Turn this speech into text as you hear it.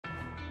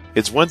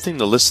It's one thing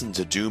to listen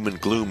to doom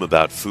and gloom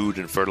about food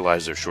and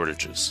fertilizer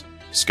shortages,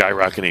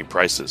 skyrocketing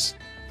prices,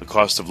 the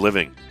cost of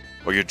living,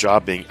 or your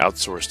job being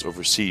outsourced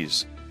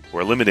overseas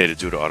or eliminated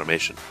due to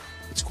automation.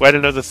 It's quite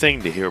another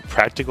thing to hear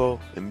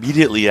practical,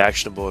 immediately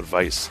actionable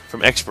advice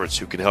from experts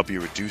who can help you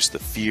reduce the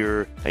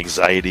fear,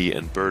 anxiety,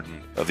 and burden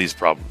of these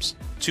problems.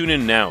 Tune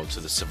in now to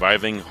the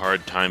Surviving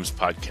Hard Times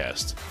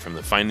podcast from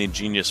the Finding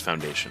Genius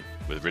Foundation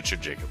with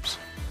Richard Jacobs.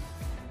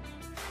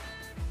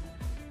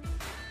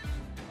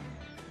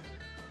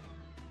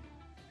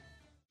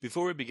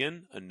 Before we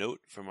begin, a note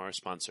from our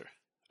sponsor.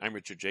 I'm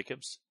Richard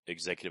Jacobs,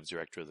 Executive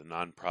Director of the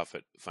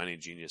nonprofit Finding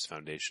Genius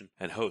Foundation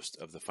and host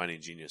of the Finding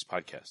Genius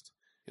podcast.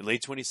 In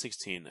late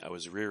 2016, I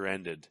was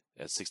rear-ended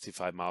at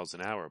 65 miles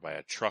an hour by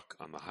a truck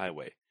on the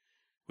highway,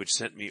 which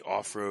sent me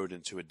off-road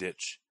into a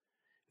ditch.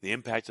 The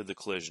impact of the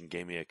collision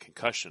gave me a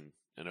concussion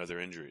and other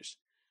injuries.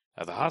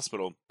 At the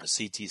hospital, a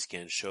CT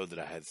scan showed that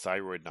I had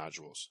thyroid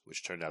nodules,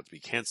 which turned out to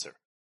be cancer.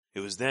 It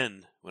was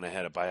then, when I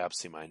had a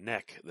biopsy of my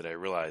neck, that I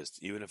realized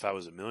even if I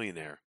was a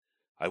millionaire,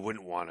 I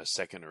wouldn't want a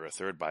second or a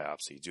third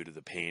biopsy due to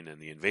the pain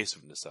and the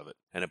invasiveness of it.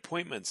 And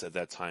appointments at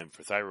that time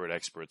for thyroid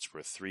experts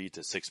were 3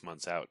 to 6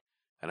 months out.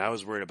 And I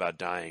was worried about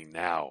dying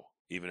now,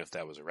 even if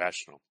that was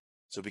irrational.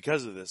 So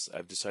because of this,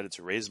 I've decided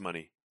to raise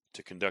money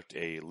to conduct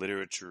a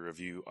literature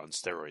review on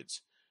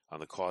steroids, on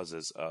the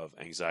causes of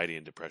anxiety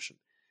and depression,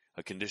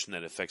 a condition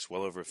that affects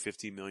well over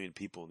 50 million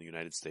people in the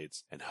United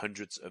States and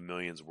hundreds of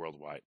millions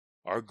worldwide.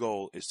 Our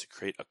goal is to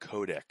create a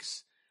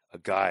codex, a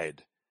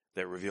guide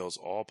that reveals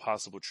all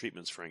possible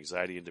treatments for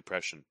anxiety and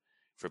depression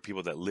for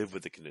people that live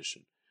with the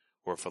condition,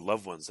 or for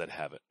loved ones that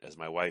have it, as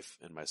my wife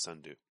and my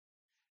son do.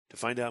 To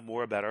find out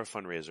more about our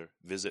fundraiser,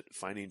 visit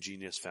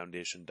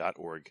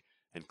findinggeniusfoundation.org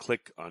and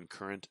click on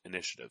Current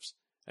Initiatives.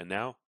 And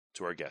now,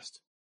 to our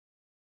guest.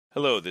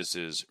 Hello, this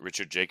is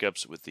Richard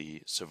Jacobs with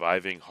the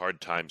Surviving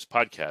Hard Times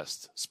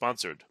podcast,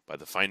 sponsored by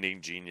the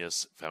Finding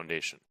Genius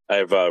Foundation. I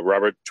have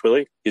Robert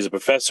Twilley. He's a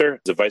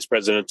professor. He's a vice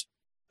president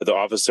of the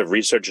Office of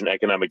Research and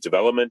Economic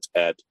Development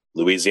at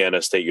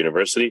Louisiana State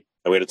University.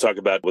 And we're going to talk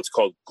about what's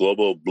called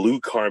global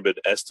bluecarbon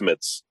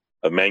estimates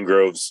of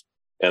mangroves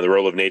and the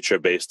role of nature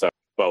the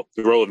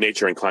role of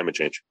nature in climate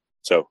change.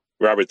 So,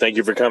 Robert, thank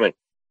you for coming.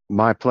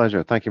 My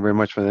pleasure. Thank you very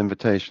much for the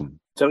invitation.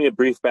 Tell me a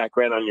brief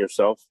background on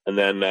yourself and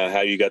then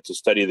how you got to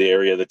study the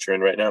area that you're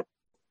in right now.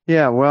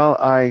 Yeah, well,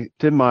 I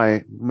did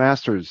my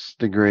master's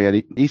degree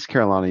at East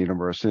Carolina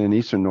University in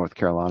Eastern North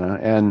Carolina.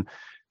 And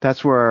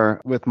that's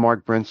where, with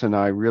Mark Brinson,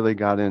 I really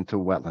got into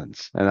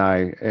wetlands.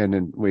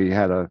 And we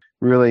had a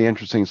really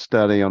interesting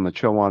study on the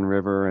Chowan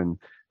River, and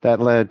that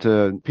led to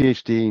a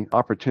PhD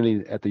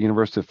opportunity at the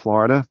University of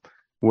Florida,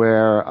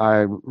 where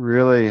I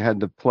really had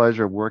the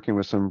pleasure of working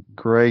with some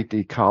great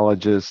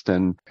ecologists,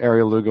 and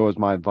Ariel Lugo was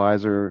my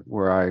advisor,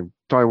 where I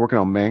started working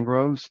on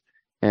mangroves.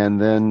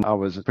 And then I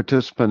was a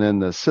participant in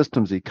the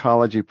systems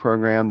ecology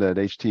program that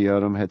H.T.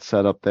 Odom had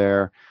set up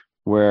there,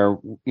 where,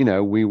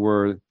 we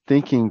were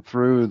thinking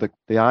through the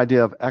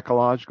idea of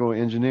ecological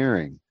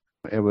engineering.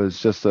 It was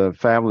just a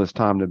fabulous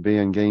time to be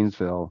in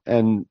Gainesville.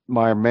 And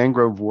my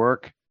mangrove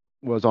work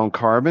was on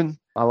carbon.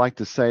 I like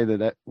to say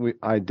that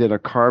I did a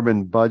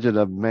carbon budget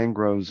of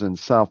mangroves in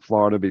South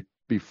Florida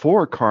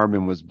before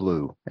carbon was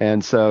blue.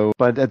 And so,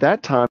 but at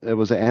that time, it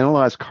was to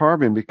analyze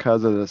carbon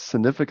because of the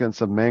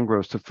significance of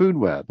mangroves to food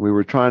web. We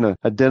were trying to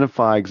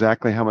identify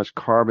exactly how much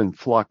carbon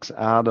flux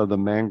out of the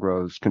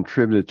mangroves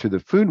contributed to the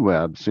food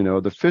webs,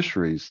 the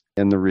fisheries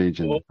in the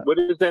region. Well, what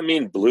does that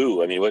mean,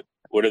 blue? I mean, what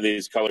do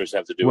these colors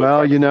have to do with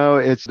Well,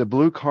 carbon? It's the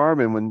blue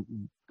carbon.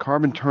 When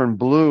carbon turned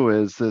blue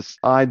is this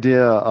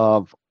idea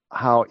of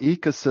how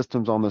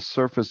ecosystems on the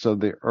surface of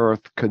the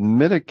earth could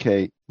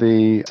mitigate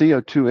the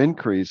CO2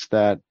 increase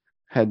that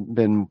had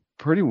been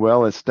pretty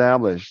well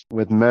established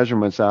with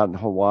measurements out in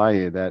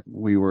Hawaii, that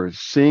we were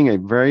seeing a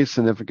very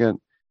significant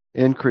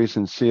increase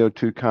in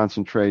CO2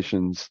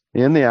 concentrations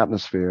in the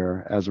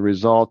atmosphere as a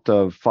result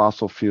of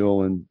fossil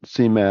fuel and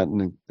cement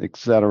and et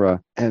cetera.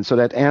 And so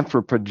that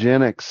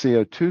anthropogenic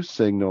CO2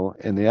 signal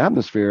in the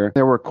atmosphere,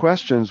 there were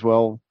questions,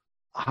 well,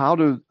 how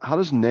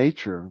does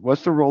nature,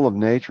 what's the role of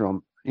nature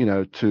on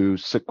to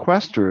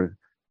sequester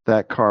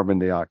that carbon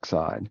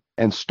dioxide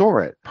and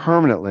store it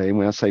permanently?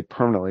 When I say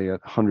permanently, a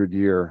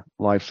 100-year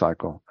life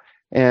cycle.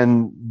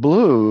 And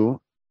blue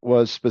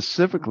was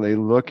specifically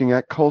looking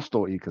at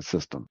coastal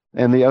ecosystem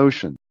and the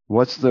ocean.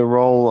 What's the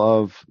role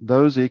of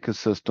those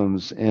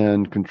ecosystems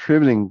in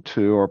contributing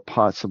to, or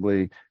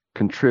possibly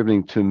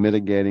contributing to,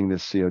 mitigating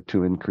this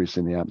CO2 increase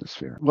in the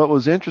atmosphere? What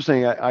was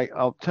interesting,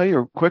 I'll tell you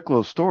a quick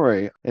little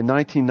story. In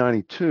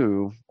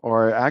 1992,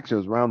 or actually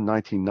it was around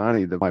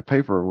 1990, that my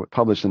paper was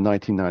published in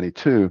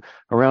 1992.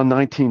 Around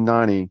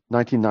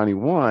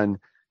 1991,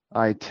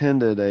 I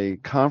attended a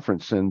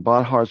conference in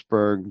Bad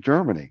Harzburg,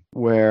 Germany,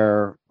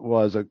 where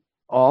was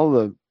all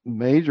the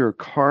major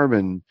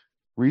carbon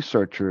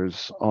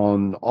researchers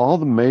on all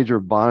the major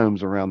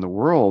biomes around the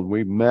world.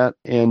 We met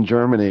in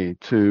Germany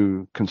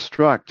to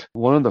construct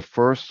one of the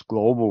first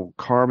global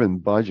carbon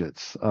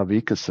budgets of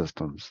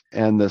ecosystems.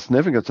 And the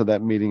significance of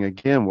that meeting,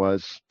 again,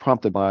 was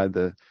prompted by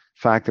the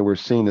fact that we're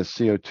seeing a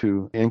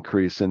CO2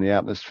 increase in the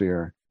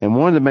atmosphere, and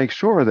wanted to make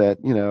sure that,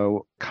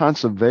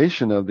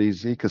 conservation of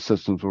these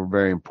ecosystems were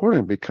very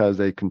important because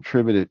they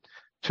contributed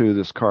to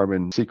this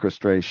carbon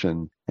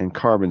sequestration and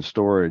carbon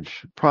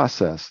storage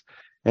process.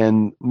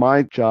 And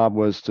my job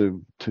was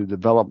to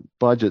develop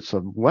budgets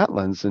of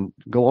wetlands and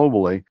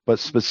globally, but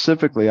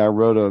specifically I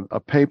wrote a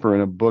paper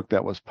in a book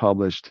that was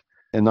published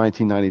in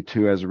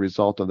 1992 as a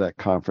result of that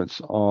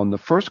conference on the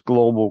first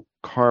global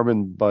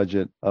carbon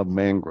budget of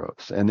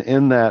mangroves. And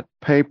in that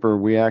paper,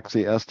 we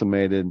actually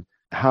estimated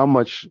how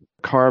much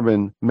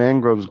carbon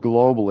mangroves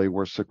globally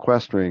were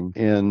sequestering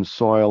in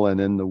soil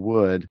and in the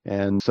wood.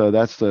 And so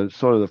that's the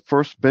sort of the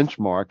first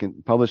benchmark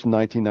published in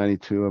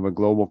 1992 of a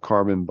global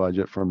carbon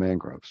budget for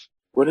mangroves.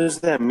 What does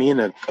that mean,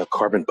 a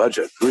carbon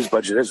budget? Whose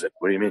budget is it?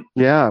 What do you mean?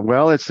 Yeah,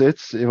 well, it's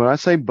when I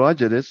say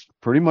budget, it's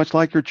pretty much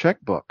like your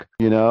checkbook.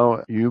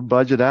 You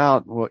budget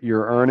out what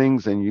your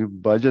earnings and you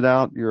budget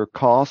out your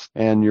costs,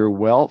 and your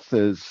wealth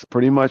is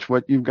pretty much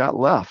what you've got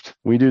left.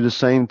 We do the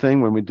same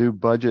thing when we do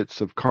budgets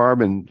of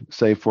carbon,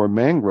 say for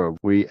mangrove.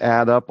 We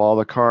add up all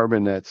the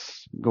carbon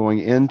that's going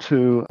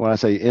into, when I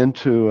say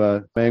into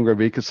a mangrove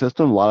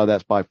ecosystem, a lot of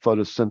that's by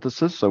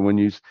photosynthesis. So when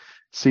you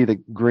see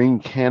the green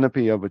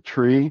canopy of a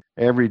tree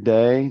every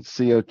day,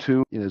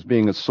 CO2 is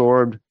being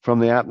absorbed from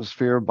the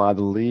atmosphere by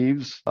the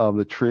leaves of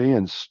the tree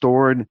and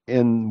stored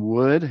in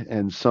wood.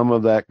 And some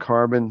of that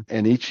carbon,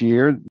 and each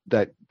year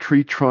that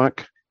tree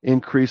trunk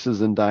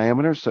increases in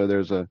diameter. So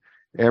there's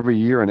every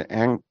year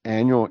an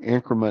annual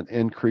increment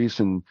increase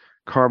in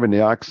carbon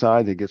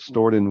dioxide that gets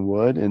stored in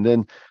wood. And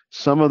then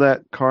some of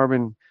that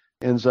carbon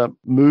ends up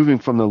moving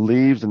from the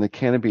leaves and the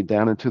canopy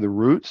down into the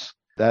roots.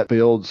 That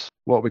builds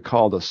what we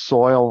call the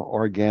soil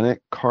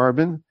organic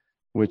carbon,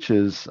 which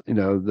is,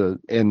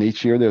 and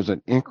each year there's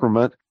an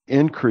increment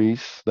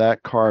increase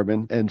that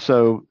carbon. And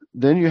so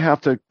then you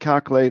have to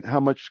calculate how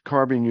much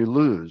carbon you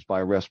lose by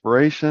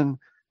respiration.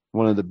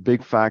 One of the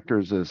big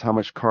factors is how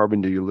much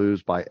carbon do you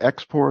lose by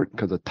export,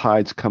 because the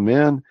tides come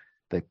in,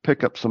 they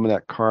pick up some of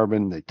that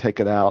carbon, they take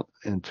it out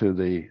into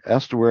the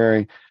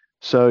estuary.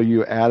 So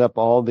you add up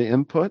all the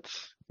inputs,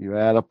 you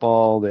add up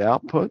all the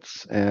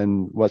outputs,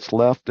 and what's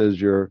left is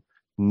your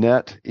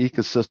net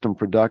ecosystem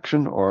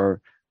production,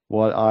 or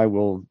what I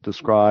will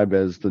describe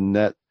as the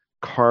net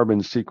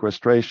carbon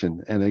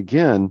sequestration. And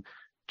again,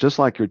 just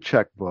like your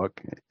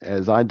checkbook,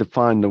 as I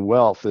define the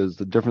wealth is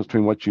the difference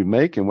between what you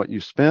make and what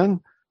you spend.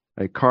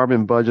 A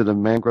carbon budget of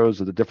mangroves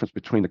is the difference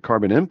between the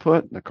carbon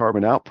input and the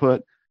carbon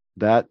output.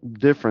 That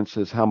difference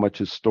is how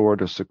much is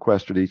stored or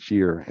sequestered each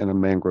year in a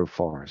mangrove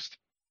forest.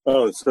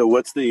 Oh, so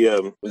what's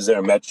is there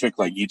a metric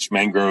like each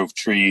mangrove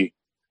tree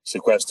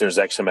sequesters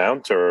X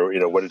amount, or,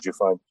 what did you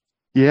find?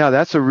 Yeah,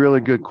 that's a really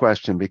good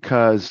question,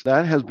 because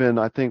that has been,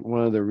 I think,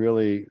 one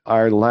of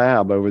our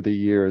lab over the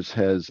years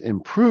has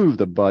improved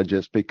the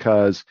budgets,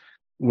 because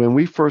when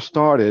we first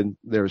started,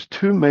 there's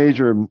two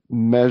major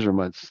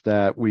measurements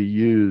that we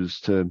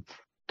use to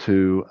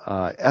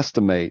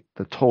estimate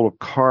the total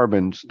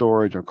carbon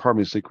storage or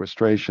carbon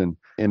sequestration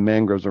in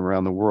mangroves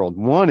around the world.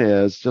 One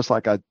is, just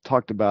like I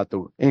talked about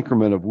the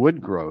increment of wood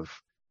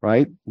growth,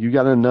 right? You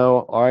got to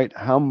know, all right,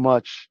 how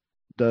much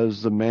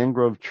does the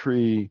mangrove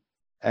tree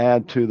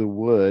add to the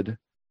wood,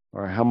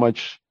 or how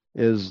much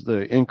is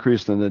the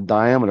increase in the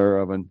diameter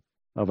of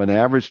an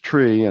average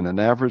tree and an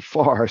average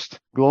forest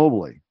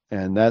globally.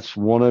 And that's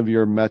one of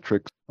your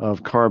metrics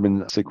of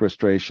carbon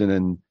sequestration.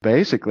 And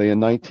basically in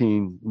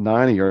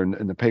 1990, or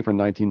in the paper in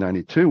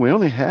 1992, we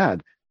only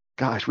had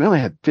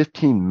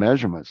 15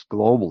 measurements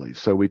globally.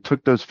 So we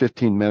took those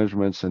 15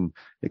 measurements and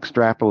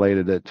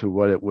extrapolated it to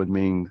what it would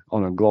mean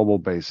on a global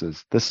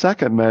basis. The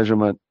second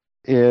measurement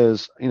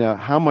is,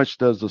 how much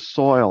does the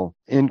soil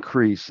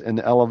increase in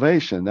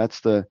elevation? That's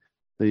the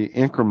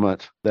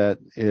increment that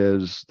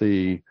is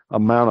the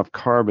amount of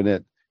carbon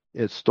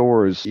it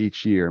stores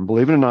each year. And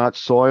believe it or not,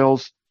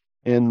 soils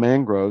in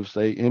mangroves,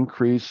 they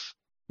increase,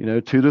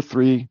 2 to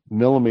 3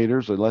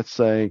 millimeters, or let's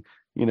say,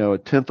 a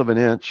tenth of an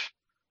inch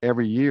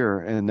every year.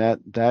 And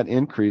that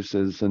increase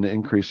is an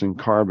increase in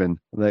carbon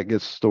that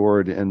gets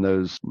stored in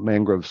those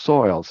mangrove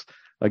soils.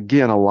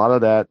 Again, a lot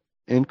of that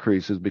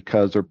increases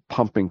because they're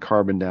pumping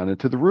carbon down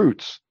into the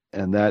roots,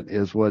 and that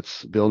is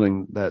what's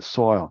building that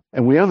soil.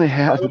 And we only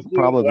have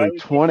probably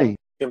 20.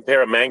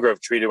 Compare a mangrove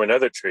tree to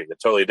another tree. They're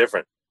totally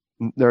different.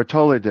 They're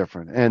totally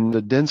different. And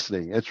the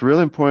density, it's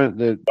really important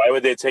that... Why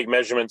would they take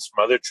measurements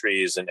from other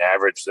trees and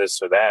average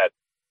this or that?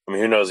 I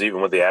mean, who knows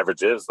even what the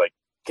average is? Like,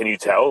 can you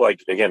tell,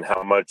 again,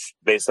 how much,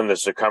 based on the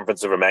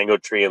circumference of a mango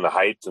tree and the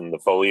height and the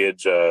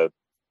foliage,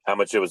 how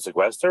much it would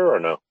sequester, or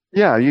no?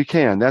 Yeah, you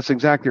can. That's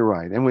exactly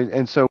right.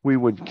 And so we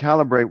would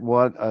calibrate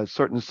what a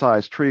certain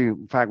size tree.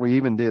 In fact, we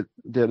even did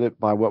it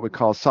by what we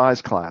call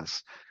size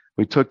class.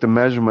 We took the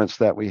measurements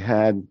that we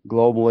had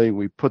globally,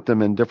 we put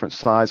them in different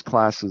size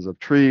classes of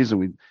trees,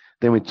 and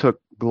then we took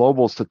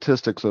global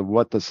statistics of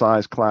what the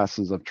size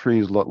classes of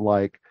trees look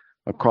like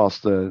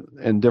across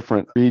in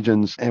different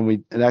regions.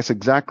 And that's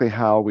exactly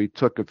how we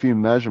took a few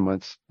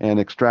measurements and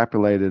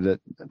extrapolated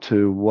it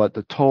to what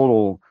the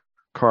total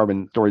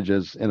carbon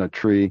storages in a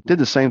tree. Did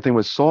the same thing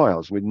with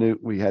soils. We knew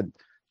we had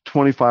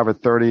 25 or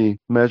 30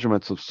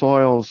 measurements of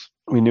soils.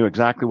 We knew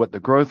exactly what the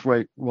growth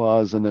rate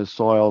was in those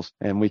soils,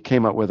 and we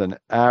came up with an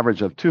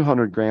average of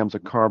 200 grams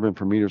of carbon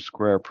per meter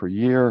square per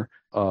year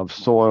of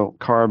soil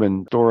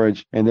carbon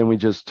storage. And then we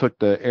just took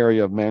the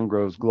area of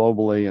mangroves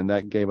globally, and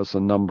that gave us a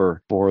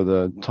number for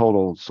the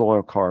total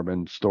soil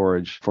carbon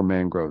storage for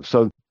mangroves.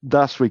 So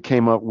thus we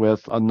came up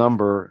with a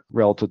number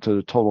relative to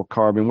the total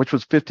carbon, which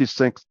was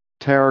 56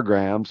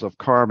 teragrams of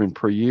carbon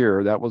per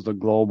year. That was the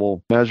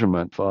global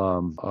measurement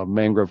of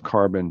mangrove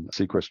carbon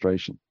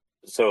sequestration.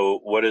 So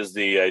what is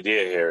the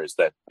idea here? Is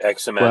that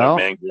X amount of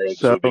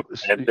mangroves would be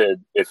planted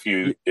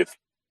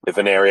if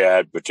an area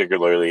had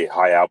particularly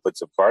high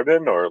outputs of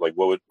carbon, or like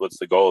what's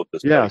the goal of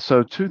this? Yeah,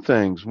 so two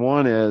things.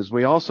 One is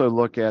we also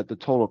look at the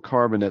total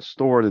carbon that's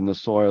stored in the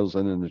soils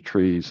and in the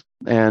trees.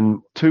 And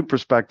two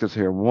perspectives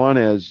here. One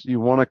is you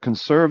want to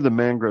conserve the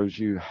mangroves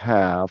you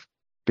have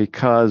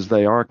because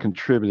they are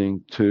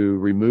contributing to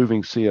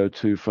removing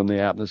CO2 from the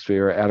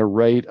atmosphere at a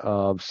rate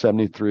of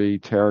 73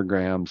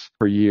 teragrams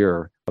per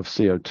year of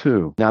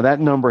CO2. Now, that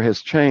number has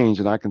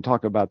changed, and I can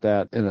talk about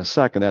that in a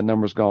second. That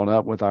number's gone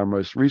up with our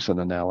most recent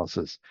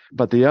analysis.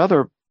 But the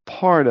other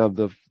part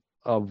of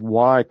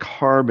why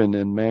carbon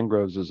in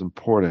mangroves is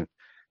important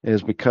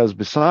is because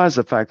besides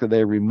the fact that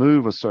they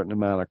remove a certain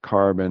amount of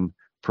carbon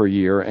per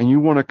year, and you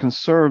want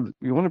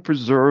to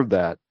preserve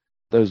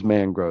those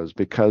mangroves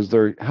because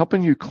they're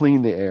helping you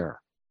clean the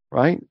air,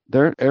 right?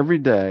 They're every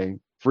day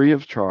free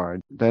of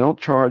charge. They don't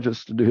charge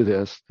us to do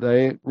this.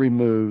 They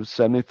remove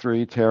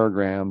 73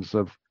 teragrams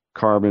of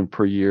carbon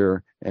per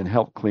year and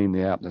help clean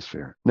the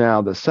atmosphere.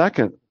 Now, the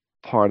second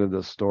part of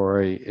the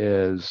story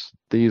is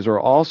these are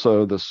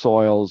also the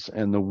soils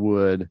and the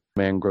wood.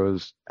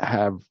 Mangroves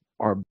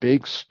are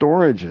big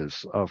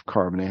storages of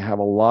carbon. They have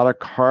a lot of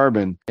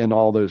carbon in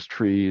all those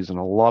trees and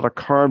a lot of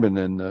carbon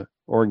in the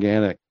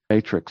organic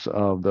matrix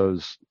of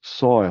those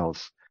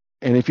soils.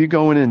 And if you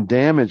go in and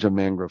damage a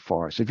mangrove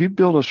forest, if you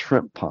build a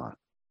shrimp pond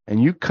and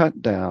you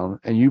cut down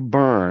and you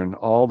burn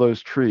all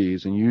those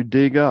trees and you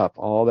dig up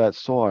all that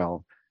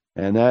soil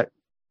and that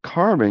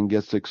carbon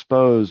gets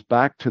exposed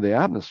back to the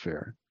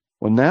atmosphere,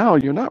 well, now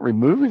you're not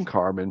removing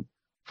carbon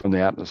from the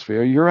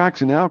atmosphere. You're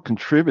actually now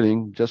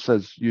contributing, just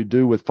as you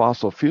do with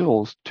fossil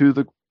fuels, to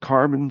the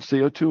carbon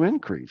CO2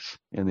 increase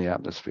in the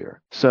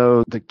atmosphere.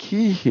 So the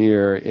key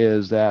here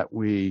is that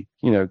we,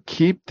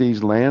 keep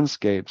these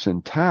landscapes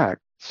intact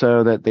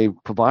so that they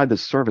provide the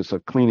service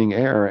of cleaning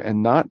air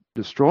and not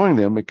destroying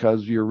them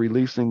because you're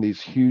releasing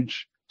these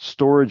huge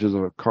storages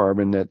of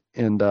carbon that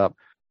end up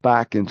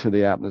back into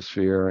the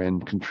atmosphere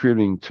and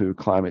contributing to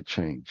climate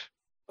change.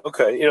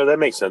 Okay, that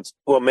makes sense.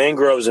 Well,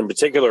 mangroves in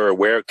particular,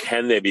 where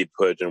can they be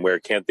put and where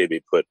can't they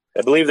be put?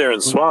 I believe they're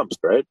in swamps,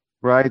 right?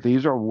 Right.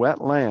 These are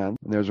wetland.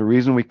 And there's a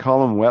reason we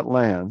call them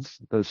wetlands.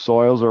 The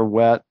soils are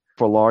wet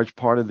for a large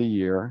part of the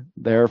year.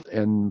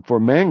 And for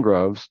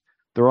mangroves,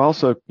 they're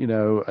also,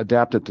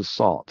 adapted to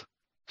salt.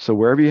 So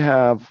wherever you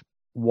have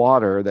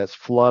water that's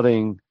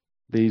flooding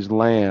these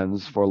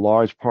lands for a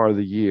large part of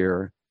the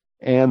year,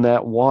 and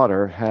that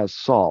water has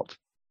salt,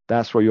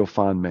 that's where you'll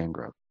find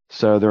mangrove.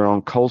 So they're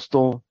on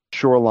coastal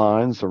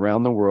shorelines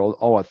around the world.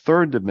 A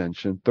third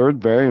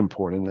very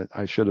important that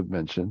I should have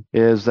mentioned,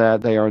 is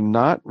that they are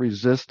not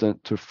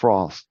resistant to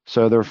frost.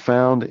 So they're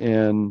found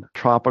in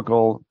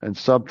tropical and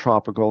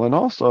subtropical and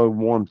also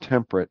warm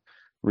temperate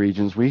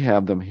regions. We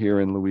have them here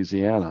in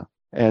Louisiana.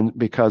 And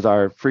because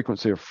our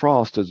frequency of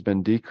frost has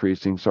been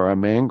decreasing, so our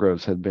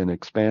mangroves have been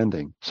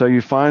expanding. So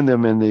you find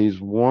them in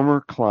these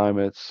warmer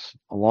climates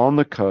along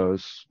the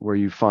coast where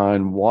you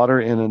find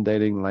water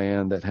inundating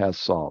land that has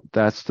salt.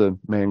 That's the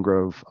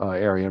mangrove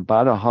area.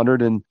 About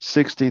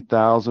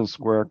 160,000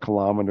 square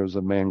kilometers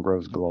of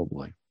mangroves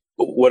globally.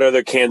 What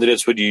other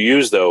candidates would you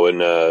use, though,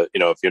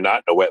 if you're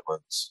not in the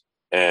wetlands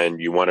and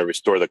you want to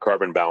restore the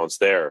carbon balance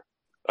there?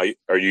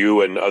 Are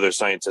you and other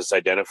scientists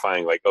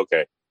identifying,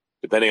 okay,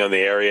 depending on the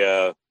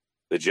area,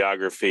 the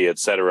geography, et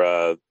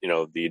cetera,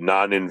 the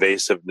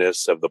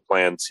non-invasiveness of the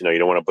plants, you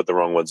don't want to put the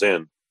wrong ones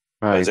in.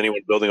 Right. Is anyone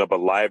building up a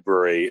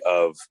library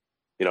of,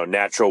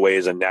 natural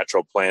ways and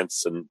natural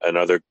plants and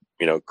other,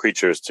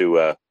 creatures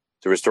to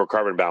restore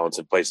carbon balance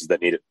in places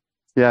that need it?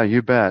 Yeah,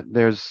 you bet.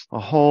 There's a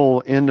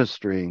whole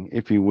industry,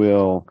 if you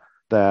will,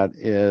 that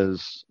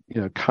is,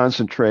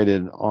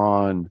 concentrated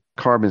on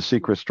carbon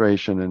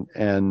sequestration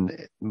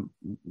and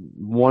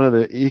one of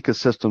the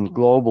ecosystems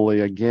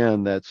globally,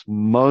 again, that's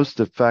most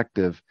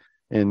effective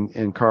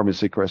in carbon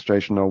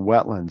sequestration are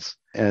wetlands.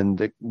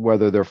 And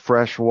whether they're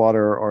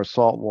freshwater or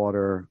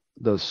saltwater,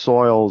 the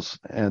soils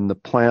and the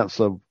plants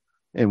in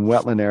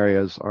wetland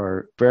areas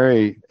are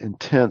very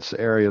intense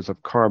areas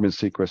of carbon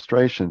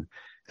sequestration.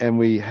 And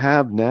we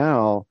have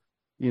now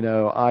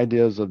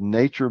ideas of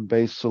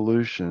nature-based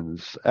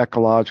solutions,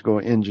 ecological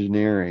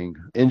engineering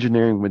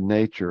with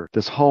nature,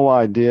 this whole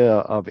idea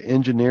of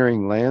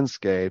engineering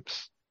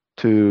landscapes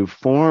to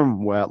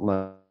form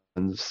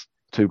wetlands,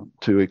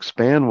 to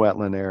expand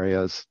wetland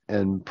areas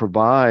and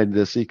provide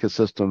this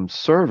ecosystem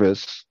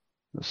service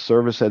the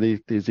service that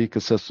these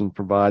ecosystems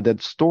provide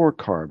that store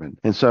carbon.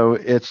 And so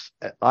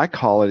I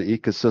call it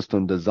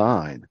ecosystem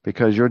design,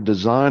 because you're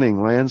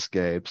designing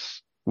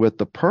landscapes with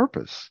the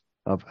purpose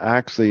of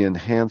actually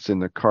enhancing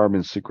the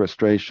carbon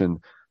sequestration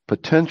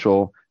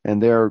potential,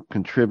 and they're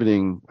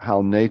contributing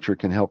how nature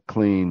can help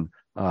clean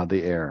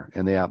the air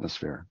and the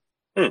atmosphere.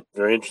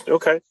 Very interesting.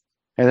 Okay.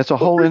 And it's a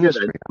whole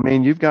industry. I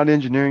mean, you've got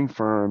engineering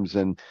firms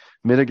and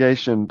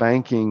mitigation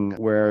banking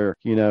where,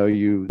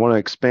 you want to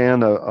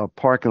expand a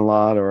parking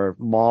lot or a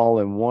mall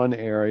in one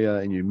area,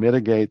 and you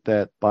mitigate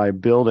that by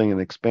building and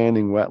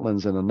expanding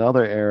wetlands in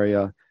another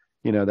area.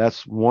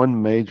 That's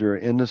one major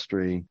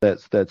industry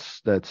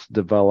that's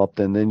developed.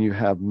 And then you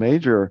have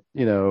major,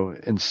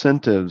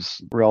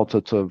 incentives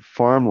relative to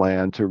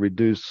farmland to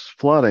reduce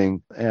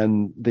flooding.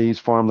 And these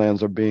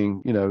farmlands are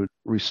being,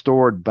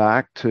 restored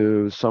back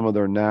to some of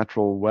their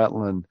natural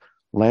wetland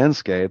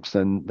landscapes.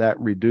 And that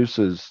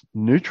reduces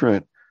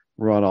nutrient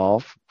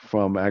runoff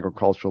from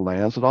agricultural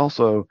lands. It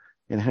also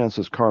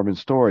enhances carbon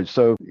storage.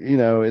 So,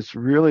 it's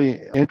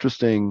really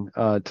interesting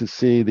to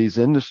see these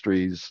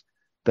industries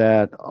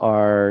that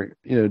are,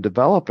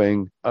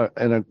 developing,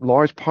 and a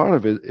large part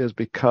of it is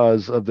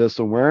because of this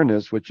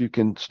awareness, which you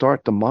can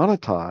start to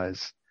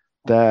monetize,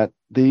 that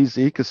these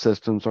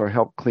ecosystems are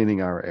help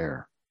cleaning our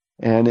air.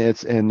 And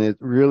it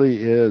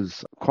really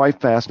is quite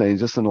fascinating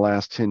just in the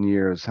last 10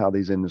 years how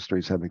these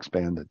industries have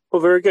expanded.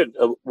 Well, very good.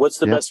 What's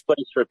the best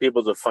place for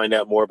people to find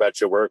out more about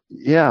your work?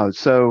 Yeah.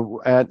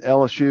 So at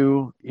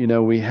LSU,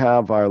 we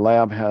have, our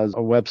lab has a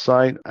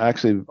website.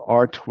 Actually,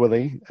 our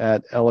Twilley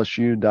at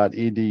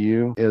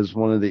lsu.edu is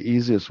one of the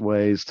easiest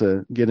ways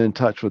to get in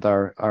touch with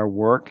our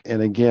work.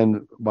 And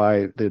again,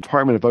 by the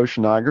Department of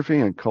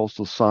Oceanography and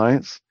Coastal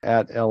Science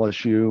at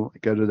LSU,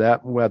 go to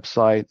that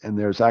website. And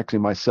there's actually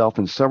myself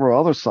and several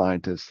other scientists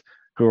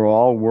who are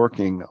all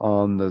working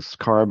on this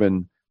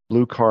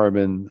blue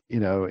carbon,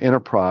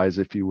 enterprise,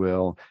 if you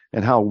will,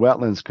 and how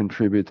wetlands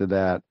contribute to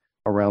that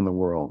around the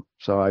world.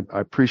 So I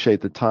appreciate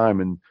the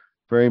time and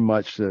very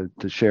much to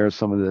share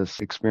some of this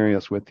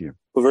experience with you.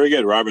 Well, very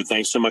good, Robert.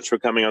 Thanks so much for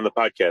coming on the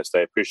podcast. I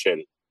appreciate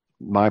it.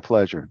 My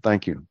pleasure.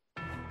 Thank you.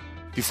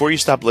 Before you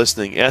stop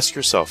listening, ask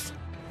yourself,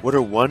 what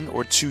are one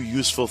or two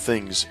useful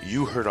things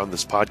you heard on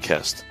this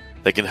podcast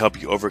that can help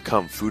you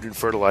overcome food and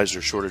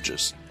fertilizer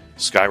shortages,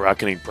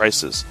 skyrocketing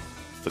prices,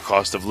 the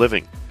cost of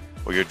living,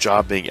 or your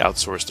job being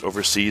outsourced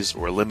overseas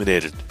or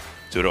eliminated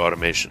due to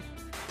automation?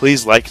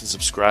 Please like and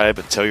subscribe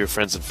and tell your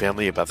friends and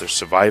family about the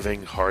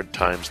Surviving Hard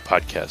Times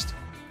podcast.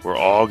 We're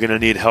all going to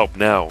need help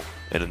now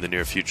and in the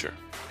near future.